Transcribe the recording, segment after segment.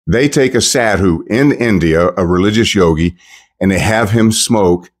They take a sadhu in India, a religious yogi, and they have him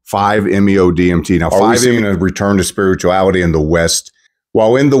smoke 5-MeO-DMT. Now, are we seeing a return to spirituality in the West?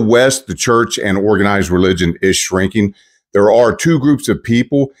 While in the West, the church and organized religion is shrinking, there are two groups of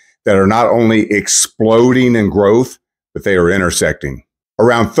people that are not only exploding in growth, but they are intersecting.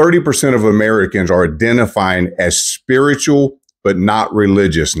 Around 30% of Americans are identifying as spiritual, but not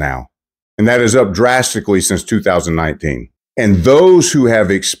religious now. And that is up drastically since 2019. And those who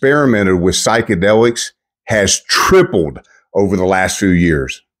have experimented with psychedelics has tripled over the last few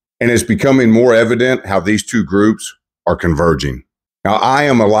years. And it's becoming more evident how these two groups are converging. Now, I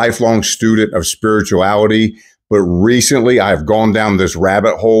am a lifelong student of spirituality, but recently I've gone down this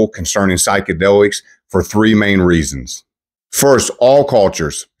rabbit hole concerning psychedelics for three main reasons. First, all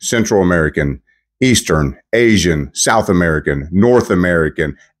cultures, Central American, Eastern, Asian, South American, North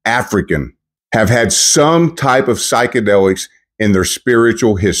American, African, have had some type of psychedelics in their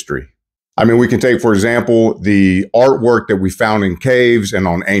spiritual history. I mean, we can take, for example, the artwork that we found in caves and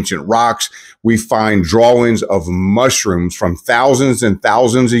on ancient rocks. We find drawings of mushrooms from thousands and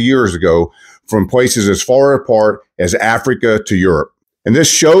thousands of years ago from places as far apart as Africa to Europe. And this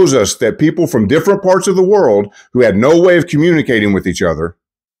shows us that people from different parts of the world who had no way of communicating with each other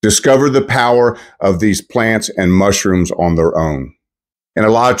discovered the power of these plants and mushrooms on their own. In a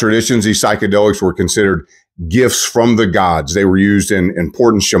lot of traditions, these psychedelics were considered gifts from the gods. They were used in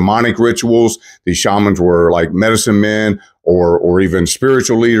important shamanic rituals. These shamans were like medicine men or even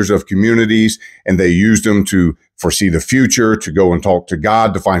spiritual leaders of communities, and they used them to foresee the future, to go and talk to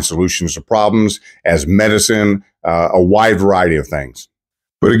God, to find solutions to problems as medicine, a wide variety of things.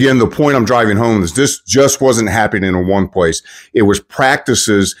 But again, the point I'm driving home is this just wasn't happening in one place. It was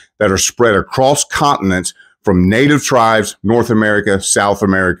practices that are spread across continents from native tribes, North America, South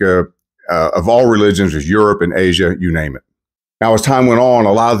America, of all religions, is Europe and Asia, you name it. Now, as time went on,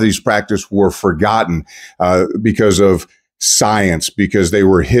 a lot of these practices were forgotten because of science, because they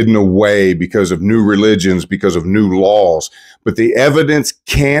were hidden away, because of new religions, because of new laws. But the evidence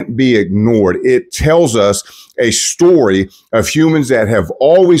can't be ignored. It tells us a story of humans that have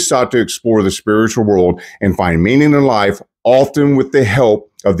always sought to explore the spiritual world and find meaning in life, often with the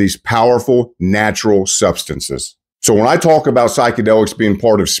help of these powerful natural substances. So when I talk about psychedelics being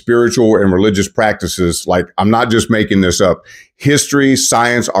part of spiritual and religious practices, like, I'm not just making this up. History,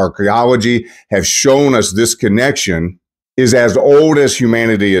 science, archaeology have shown us this connection is as old as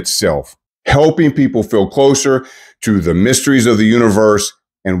humanity itself, helping people feel closer to the mysteries of the universe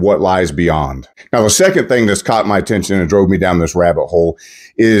and what lies beyond. Now, the second thing that's caught my attention and drove me down this rabbit hole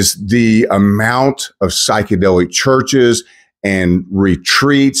is the amount of psychedelic churches and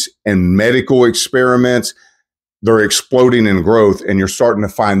retreats and medical experiments. They're exploding in growth, and you're starting to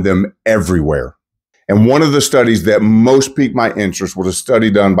find them everywhere. And one of the studies that most piqued my interest was a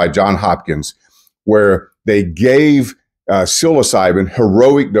study done by Johns Hopkins, where they gave psilocybin,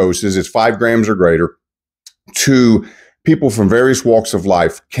 heroic doses, it's 5 grams or greater, to people from various walks of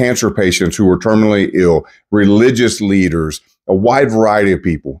life, cancer patients who were terminally ill, religious leaders, a wide variety of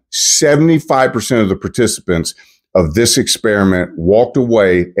people. 75% of the participants of this experiment walked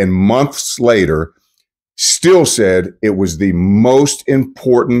away, and months later still said it was the most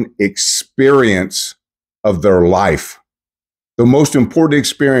important experience of their life. The most important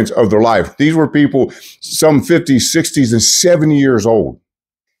experience of their life. These were people, some 50s, 60s, and 70 years old.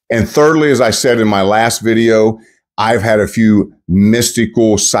 And thirdly, as I said in my last video, I've had a few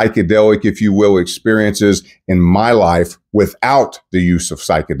mystical, psychedelic, if you will, experiences in my life without the use of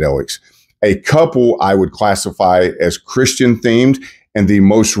psychedelics. A couple I would classify as Christian themed, and the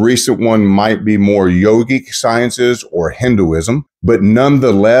most recent one might be more yogic sciences or Hinduism. But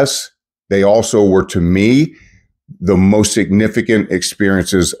nonetheless, they also were, to me, the most significant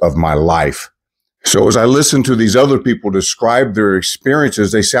experiences of my life. So as I listen to these other people describe their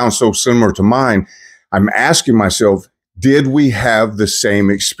experiences, they sound so similar to mine. I'm asking myself, did we have the same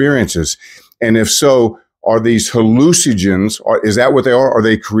experiences? And if so, are these hallucinogens, is that what they are? Are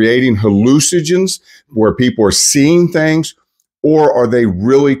they creating hallucinogens where people are seeing things? Or are they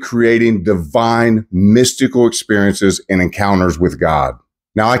really creating divine, mystical experiences and encounters with God?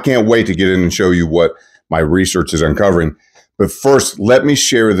 Now, I can't wait to get in and show you what my research is uncovering. But first, let me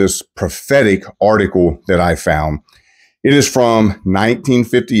share this prophetic article that I found. It is from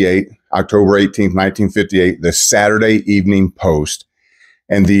 1958, October 18th, 1958, the Saturday Evening Post.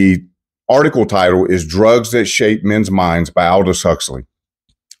 And the article title is Drugs That Shape Men's Minds by Aldous Huxley.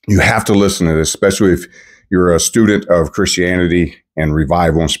 You have to listen to this, especially if you're a student of Christianity and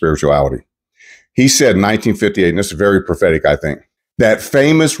revival and spirituality. He said in 1958, and this is very prophetic, I think, That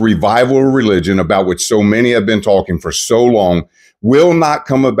famous revival religion about which so many have been talking for so long will not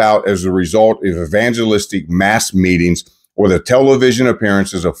come about as a result of evangelistic mass meetings or the television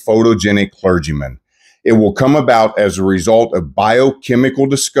appearances of photogenic clergymen. It will come about as a result of biochemical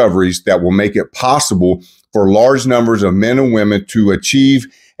discoveries that will make it possible for large numbers of men and women to achieve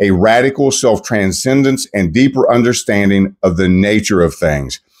a radical self-transcendence and deeper understanding of the nature of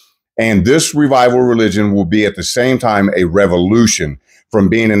things. And this revival religion will be at the same time a revolution. From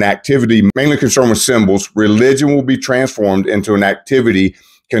being an activity mainly concerned with symbols, religion will be transformed into an activity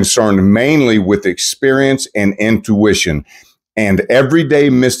concerned mainly with experience and intuition, and everyday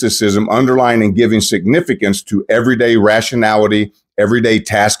mysticism underlying and giving significance to everyday rationality, everyday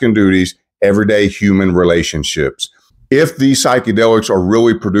tasks and duties, everyday human relationships. If these psychedelics are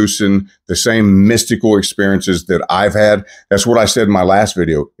really producing the same mystical experiences that I've had, that's what I said in my last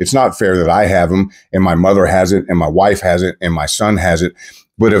video. It's not fair that I have them and my mother has it and my wife has it and my son has it.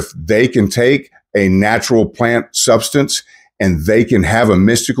 But if they can take a natural plant substance and they can have a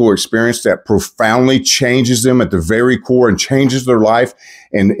mystical experience that profoundly changes them at the very core and changes their life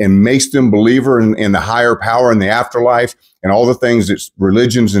and makes them believer in the higher power and the afterlife and all the things that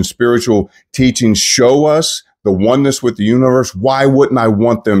religions and spiritual teachings show us, the oneness with the universe, why wouldn't I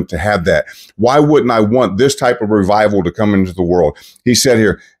want them to have that? Why wouldn't I want this type of revival to come into the world? He said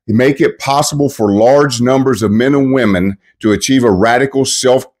here, make it possible for large numbers of men and women to achieve a radical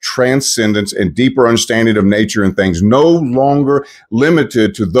self-transcendence and deeper understanding of nature and things, no longer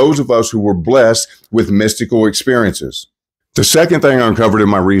limited to those of us who were blessed with mystical experiences. The second thing I uncovered in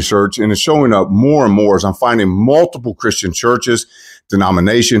my research, and it's showing up more and more, is I'm finding multiple Christian churches,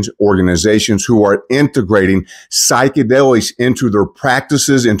 denominations, organizations who are integrating psychedelics into their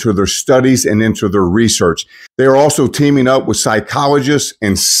practices, into their studies, and into their research. They are also teaming up with psychologists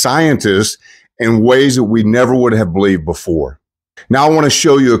and scientists in ways that we never would have believed before. Now I want to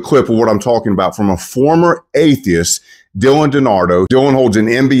show you a clip of what I'm talking about from a former atheist, Dylan DiNardo. Dylan holds an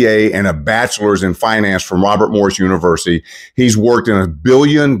MBA and a bachelor's in finance from Robert Morris University. He's worked in $1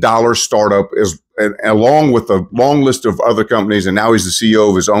 billion startup along with a long list of other companies, and now he's the CEO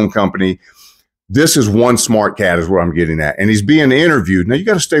of his own company. This is one smart cat is what I'm getting at. And he's being interviewed. Now you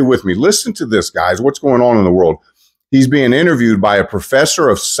got to stay with me. Listen to this, guys. What's going on in the world? He's being interviewed by a professor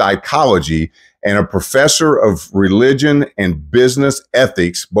of psychology and a professor of religion and business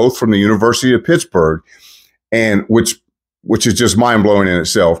ethics, both from the University of Pittsburgh, and which is just mind-blowing in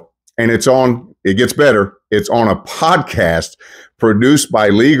itself. And it gets better. It's on a podcast produced by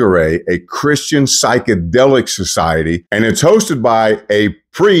Ligare, a Christian psychedelic society. And it's hosted by a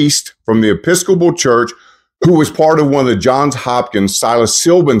priest from the Episcopal Church who was part of one of the Johns Hopkins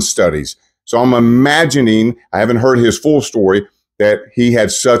psilocybin studies. So I'm imagining, I haven't heard his full story, that he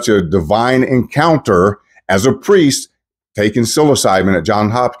had such a divine encounter as a priest taking psilocybin at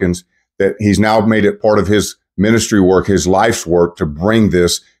Johns Hopkins that he's now made it part of his ministry work, his life's work, to bring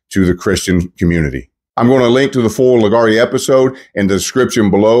this to the Christian community. I'm going to link to the full Ligare episode in the description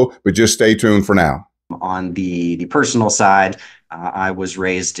below, but just stay tuned for now. On the personal side, I was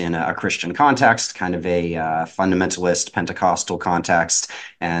raised in a Christian context, kind of a fundamentalist Pentecostal context,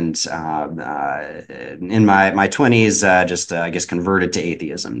 and in my 20s, just I guess converted to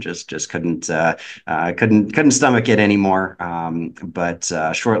atheism. Just couldn't stomach it anymore. But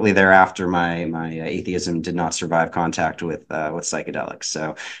shortly thereafter, my atheism did not survive contact with psychedelics.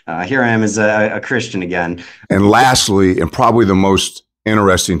 So here I am as a Christian again. And lastly, and probably the most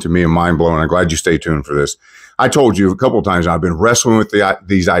interesting to me and mind-blowing, I'm glad you stay tuned for this. I told you a couple of times I've been wrestling with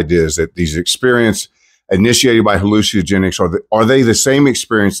these ideas that these experiences initiated by hallucinogenics, are they the same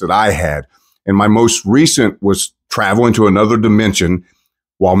experience that I had? And my most recent was traveling to another dimension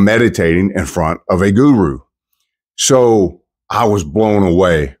while meditating in front of a guru. So I was blown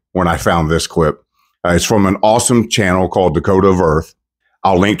away when I found this clip. It's from an awesome channel called Dakota of Earth.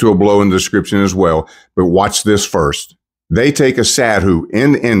 I'll link to it below in the description as well, but watch this first. They take a sadhu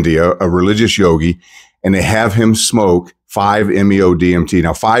in India, a religious yogi, and they have him smoke 5-MeO-DMT.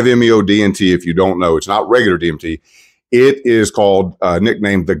 Now, 5-MeO-DMT, if you don't know, it's not regular DMT. It is called,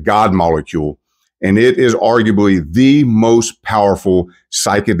 nicknamed the God molecule, and it is arguably the most powerful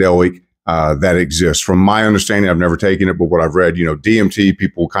psychedelic that exists. From my understanding, I've never taken it, but what I've read, DMT,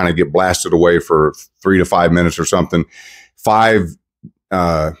 people kind of get blasted away for 3 to 5 minutes or something.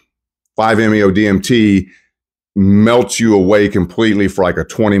 5-MeO-DMT melts you away completely for like a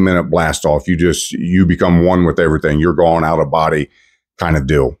 20-minute blast off. You become one with everything. You're gone, out of body kind of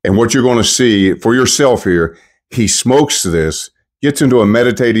deal. And what you're going to see for yourself here, he smokes this, gets into a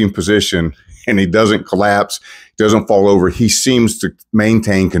meditating position, and he doesn't collapse, doesn't fall over. He seems to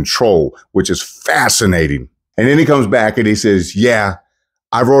maintain control, which is fascinating. And then he comes back and he says, yeah,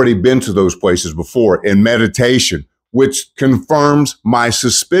 I've already been to those places before in meditation, which confirms my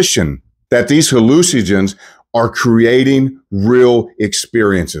suspicion that these hallucinogens are creating real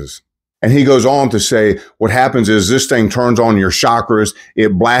experiences. And he goes on to say, what happens is this thing turns on your chakras.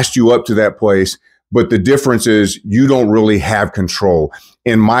 It blasts you up to that place. But the difference is you don't really have control.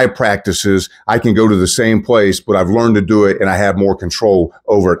 In my practices, I can go to the same place, but I've learned to do it and I have more control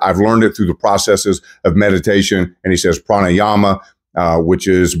over it. I've learned it through the processes of meditation. And he says pranayama, which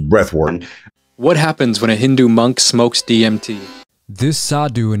is breath work. What happens when a Hindu monk smokes DMT? This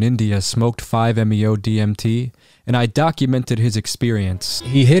sadhu in India smoked 5-MeO DMT, and I documented his experience.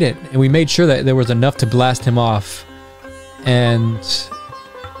 He hit it, and we made sure that there was enough to blast him off. And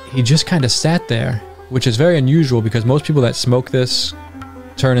he just kind of sat there, which is very unusual because most people that smoke this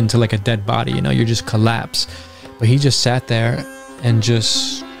turn into like a dead body, you know, you just collapse. But he just sat there and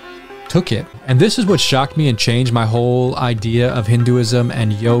just took it. And this is what shocked me and changed my whole idea of Hinduism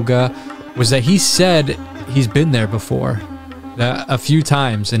and yoga, was that he said he's been there before. That a few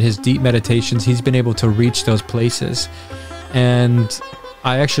times in his deep meditations, he's been able to reach those places. And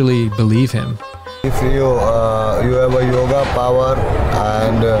I actually believe him. If you have a yoga power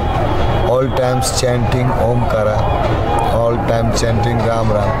and all times chanting Omkara, all time chanting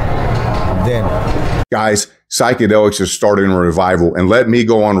Ram Ram, then. Guys, psychedelics is starting a revival, and let me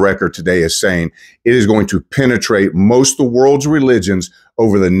go on record today as saying it is going to penetrate most of the world's religions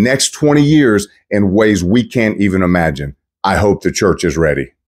over the next 20 years in ways we can't even imagine. I hope the church is ready.